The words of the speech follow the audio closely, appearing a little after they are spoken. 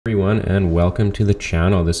Everyone, and welcome to the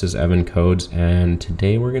channel. This is Evan Codes, and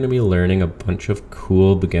today we're going to be learning a bunch of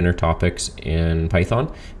cool beginner topics in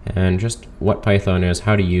Python and just what Python is,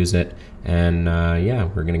 how to use it, and yeah,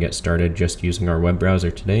 we're going to get started just using our web browser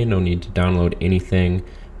today. No need to download anything.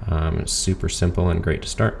 It's super simple and great to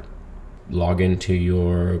start. Log into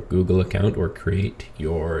your Google account or create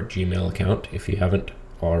your Gmail account if you haven't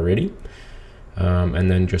already. And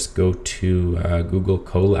then just go to Google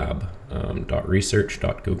Colab.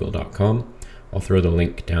 .research.google.com. I'll throw the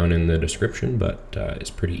link down in the description, but it's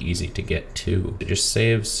pretty easy to get to. It just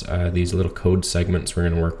saves these little code segments we're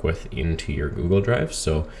going to work with into your Google Drive,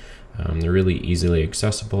 so they're really easily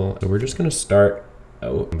accessible. So we're just going to start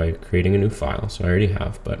out by creating a new file. So I already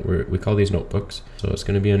have, but we call these notebooks. So it's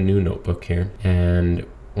going to be a new notebook here, and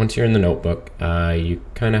once you're in the notebook, you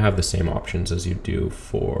kind of have the same options as you do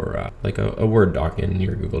for like a Word doc in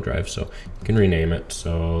your Google Drive. So you can rename it.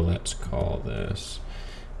 So let's call this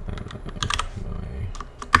my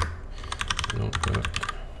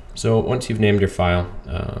notebook. So once you've named your file,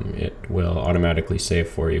 it will automatically save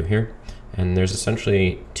for you here. And there's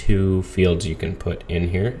essentially two fields you can put in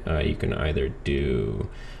here. You can either do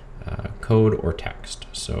code or text.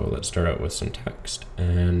 So let's start out with some text,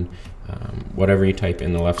 and whatever you type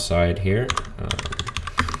in the left side here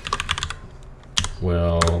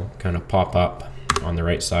will kind of pop up on the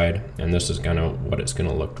right side, and this is what it's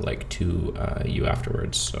gonna look like to you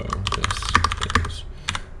afterwards. So this is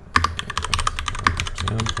an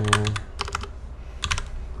example,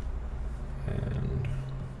 and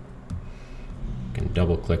you can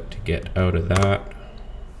double click to get out of that.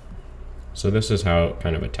 So this is how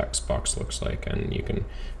kind of a text box looks like, and you can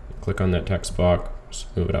click on that text box,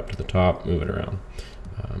 move it up to the top, move it around.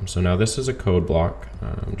 So now this is a code block.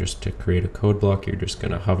 Just to create a code block, you're just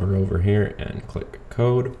going to hover over here and click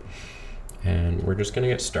code, and we're just going to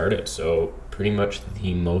get started. So pretty much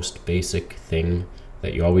the most basic thing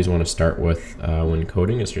that you always want to start with when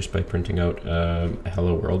coding is just by printing out a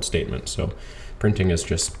hello world statement. So printing is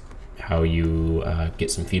just how you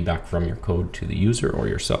get some feedback from your code to the user or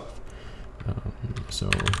yourself. So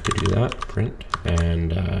to do that, print,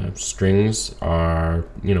 and strings are,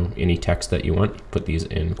 any text that you want, put these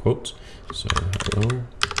in quotes. So hello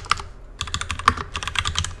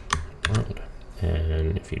world.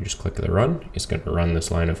 And if you just click the run, it's going to run this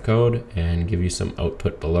line of code and give you some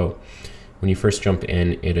output below. When you first jump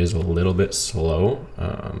in, it is a little bit slow,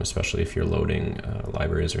 especially if you're loading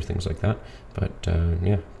libraries or things like that. But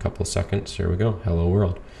yeah, a couple seconds, here we go, hello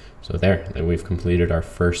world. So there, we've completed our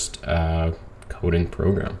first coding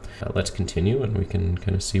program. Let's continue, and we can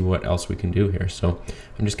kind of see what else we can do here. So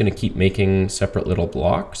I'm just going to keep making separate little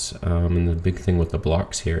blocks. And the big thing with the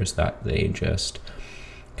blocks here is that they just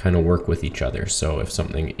kind of work with each other. So if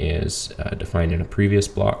something is defined in a previous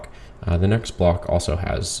block, the next block also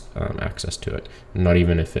has access to it. Not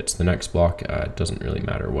even if it's the next block, it doesn't really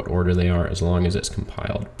matter what order they are, as long as it's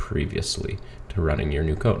compiled previously to running your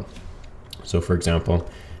new code. So for example,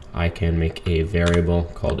 I can make a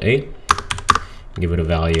variable called a, give it a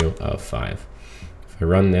value of 5. If I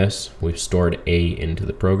run this, we've stored a into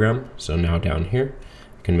the program. So now down here,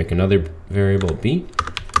 I can make another variable b,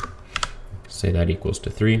 say that equals to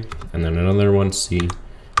 3, and then another one c,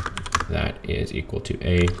 that is equal to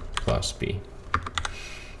a plus b.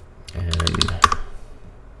 And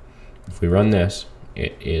if we run this,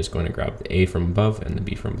 it is going to grab the a from above and the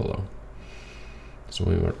b from below. So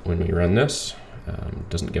when we run this, it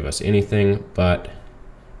doesn't give us anything, but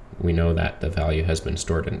we know that the value has been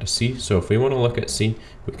stored into C. So if we want to look at C,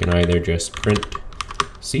 we can either just print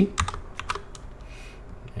C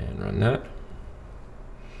and run that.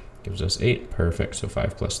 Gives us 8, perfect. So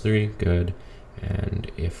 5 plus 3, good.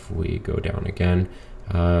 And if we go down again,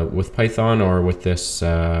 with Python or with this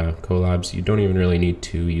Colabs, you don't even really need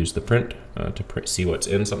to use the print to see what's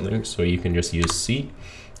in something. So you can just use C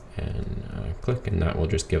and click, and that will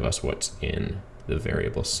just give us what's in the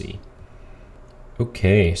variable C.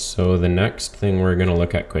 Okay, so the next thing we're going to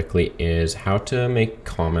look at quickly is how to make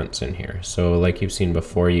comments in here. So like you've seen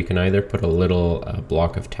before, you can either put a little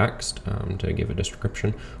block of text to give a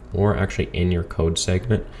description, or actually in your code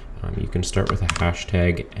segment, you can start with a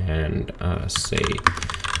hashtag and say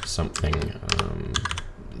something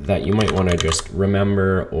that you might want to just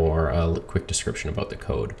remember, or a quick description about the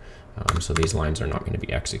code. So these lines are not going to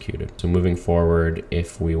be executed. So moving forward,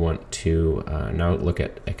 if we want to now look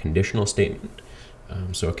at a conditional statement.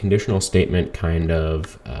 So a conditional statement kind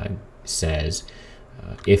of says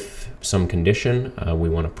if some condition, we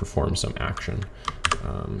want to perform some action.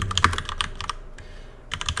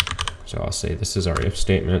 So I'll say this is our if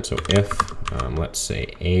statement. So if, let's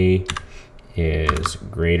say A is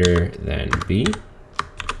greater than B,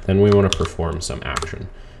 then we want to perform some action.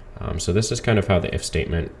 So this is kind of how the if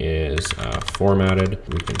statement is formatted.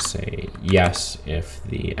 We can say yes if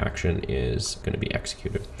the action is going to be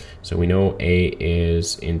executed. So we know A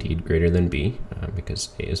is indeed greater than B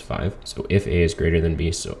because A is 5. So if A is greater than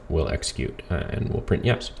B, so we'll execute and we'll print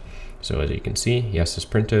yes. So as you can see, yes is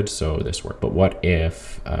printed, so this worked. But what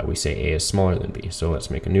if we say A is smaller than B? So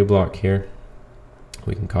let's make a new block here.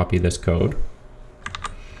 We can copy this code,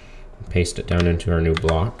 paste it down into our new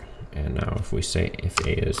block. And now if we say if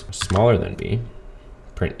A is smaller than B,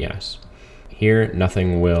 print yes. Here,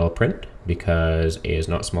 nothing will print because A is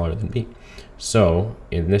not smaller than B. So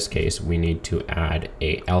in this case, we need to add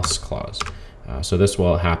a else clause. So this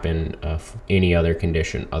will happen if any other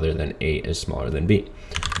condition other than A is smaller than B.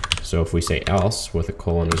 So if we say else with a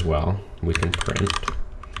colon as well, we can print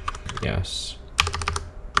yes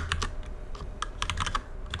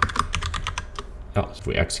else. If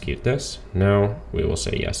we execute this, now we will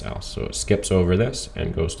say yes else. So it skips over this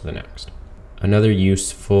and goes to the next. Another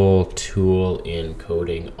useful tool in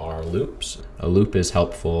coding are loops. A loop is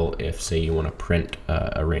helpful if, say, you want to print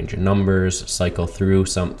a range of numbers, cycle through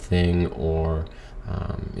something, or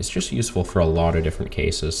it's just useful for a lot of different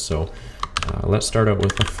cases. So let's start out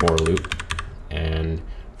with a for loop. And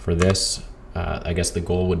for this, I guess the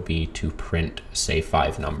goal would be to print, say,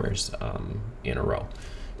 5 numbers in a row.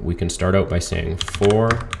 We can start out by saying for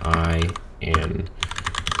I in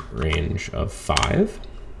range of 5.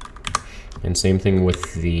 And same thing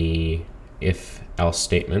with the if else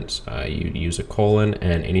statements. You'd use a colon,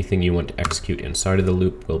 and anything you want to execute inside of the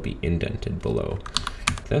loop will be indented below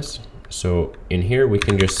this. So in here, we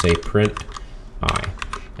can just say print I.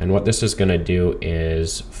 And what this is going to do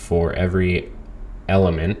is for every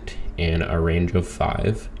element in a range of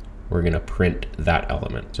 5, we're going to print that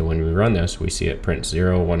element. So when we run this, we see it print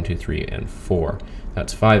 0, 1, 2, 3, and 4.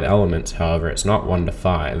 That's 5 elements. However, it's not 1 to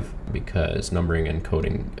 5 because numbering and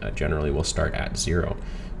coding generally will start at 0.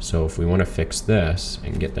 So if we want to fix this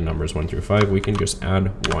and get the numbers 1 through 5, we can just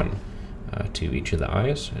add 1 to each of the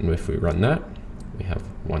i's. And if we run that, we have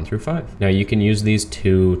 1 through 5. Now you can use these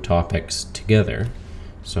two topics together.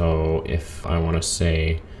 So if I want to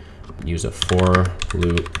say use a for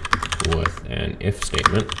loop with an if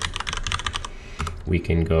statement, we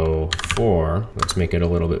can go for, let's make it a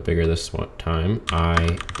little bit bigger this time,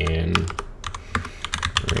 I in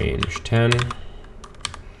range 10,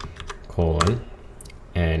 colon,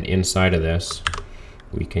 and inside of this,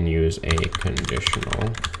 we can use a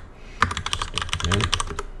conditional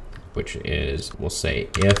statement, which is, we'll say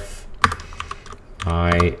if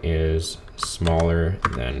I is smaller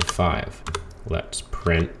than 5, let's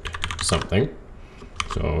print something.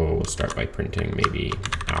 So we'll start by printing maybe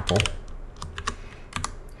apple.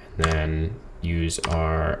 Then use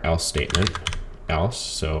our else statement, else,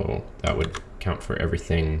 so that would count for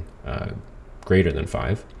everything greater than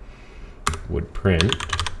 5, would print,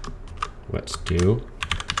 let's do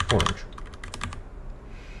orange.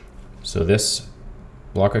 So this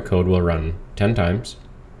block of code will run 10 times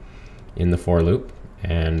in the for loop,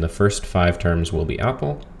 and the first 5 terms will be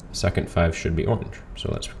apple, the second 5 should be orange.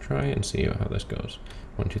 So let's try and see how this goes.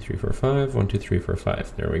 1, 2, 3, 4, 5, 1, 2, 3, 4,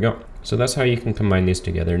 5. There we go. So that's how you can combine these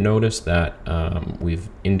together. Notice that we've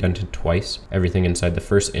indented twice. Everything inside the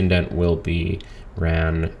first indent will be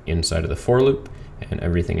ran inside of the for loop, and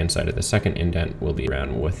everything inside of the second indent will be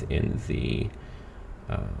ran within the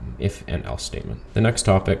if and else statement. The next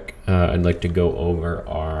topic I'd like to go over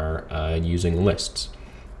are using lists.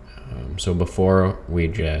 So before we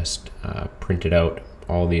just printed out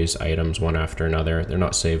all these items one after another. They're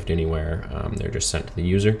not saved anywhere. They're just sent to the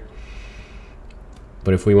user.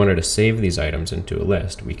 But if we wanted to save these items into a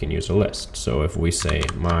list, we can use a list. So if we say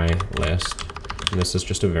my list, and this is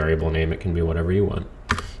just a variable name, it can be whatever you want,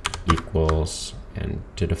 equals, and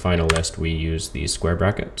to define a list, we use these square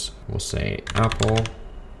brackets. We'll say apple,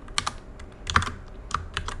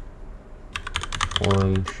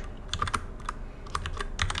 orange,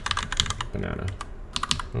 banana.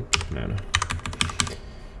 Oops, banana.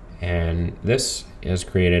 And this has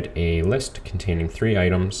created a list containing 3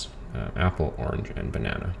 items, apple, orange, and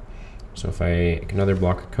banana. So if I make another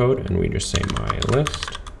block of code and we just say my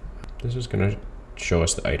list, this is going to show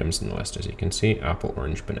us the items in the list. As you can see, apple,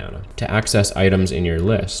 orange, banana. To access items in your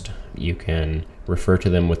list, you can refer to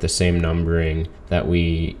them with the same numbering that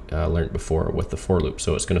we learned before with the for loop.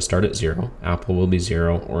 So it's going to start at 0. Apple will be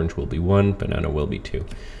 0, orange will be 1, banana will be 2.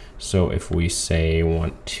 So if we say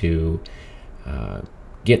want to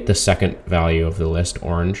get the second value of the list,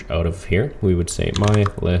 orange, out of here, we would say my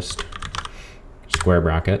list, square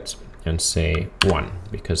brackets, and say 1,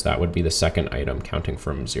 because that would be the second item counting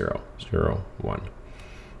from 0, 0, 1.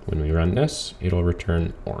 When we run this, it'll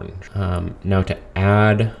return orange. Now to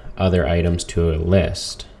add other items to a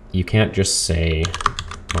list, you can't just say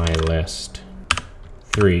my list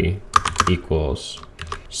 3 equals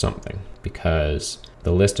something, because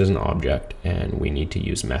the list is an object and we need to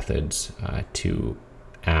use methods to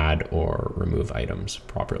add or remove items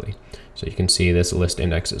properly. So you can see this list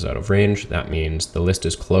index is out of range. That means the list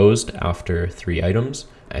is closed after 3 items.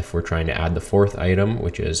 If we're trying to add the 4th item,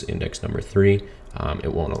 which is index number 3,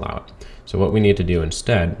 it won't allow it. So what we need to do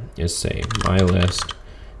instead is say my list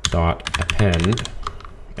dot append,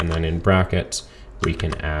 and then in brackets we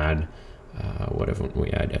can add what if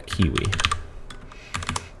we add a kiwi.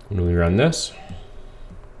 When we run this,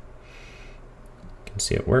 you can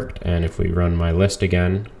see it worked. And if we run my list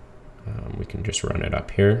again, we can just run it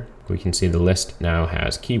up here. We can see the list now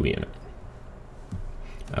has kiwi in it.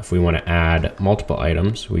 If we want to add multiple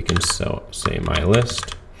items, we can say my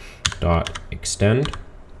list dot extend,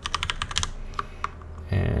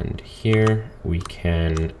 and here we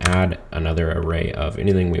can add another array of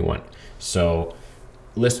anything we want. So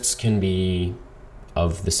lists can be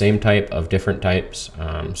of the same type, of different types.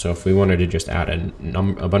 So if we wanted to just add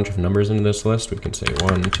a bunch of numbers into this list, we can say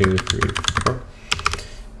 1, 2, 3, 4,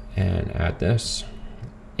 and add this.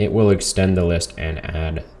 It will extend the list and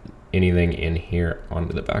add anything in here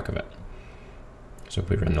onto the back of it. So if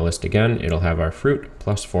we run the list again, it'll have our fruit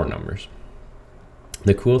plus 4 numbers.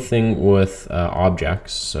 The cool thing with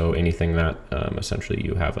objects, so anything that essentially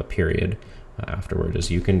you have a period afterward, is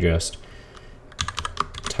you can just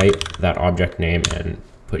type that object name and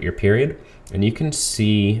put your period, and you can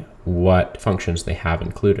see what functions they have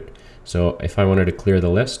included. So if I wanted to clear the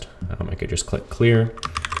list, I could just click clear,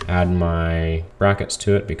 add my brackets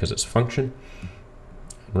to it because it's a function,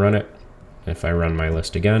 run it. If I run my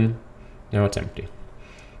list again, now it's empty.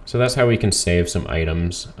 So that's how we can save some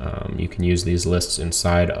items. You can use these lists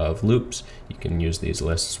inside of loops. You can use these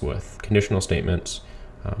lists with conditional statements.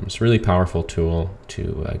 It's a really powerful tool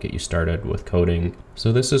to get you started with coding.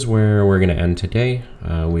 So this is where we're going to end today.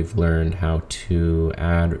 We've learned how to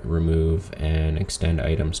add, remove, and extend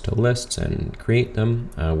items to lists and create them.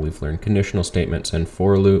 We've learned conditional statements and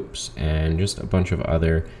for loops and just a bunch of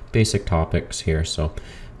other basic topics here. So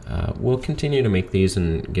we'll continue to make these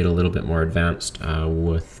and get a little bit more advanced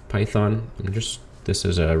with Python. This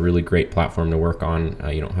is a really great platform to work on.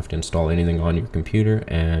 You don't have to install anything on your computer.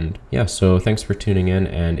 And yeah, so thanks for tuning in.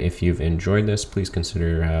 And if you've enjoyed this, please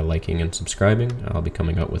consider liking and subscribing. I'll be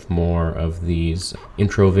coming out with more of these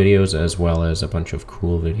intro videos, as well as a bunch of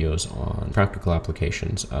cool videos on practical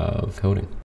applications of coding.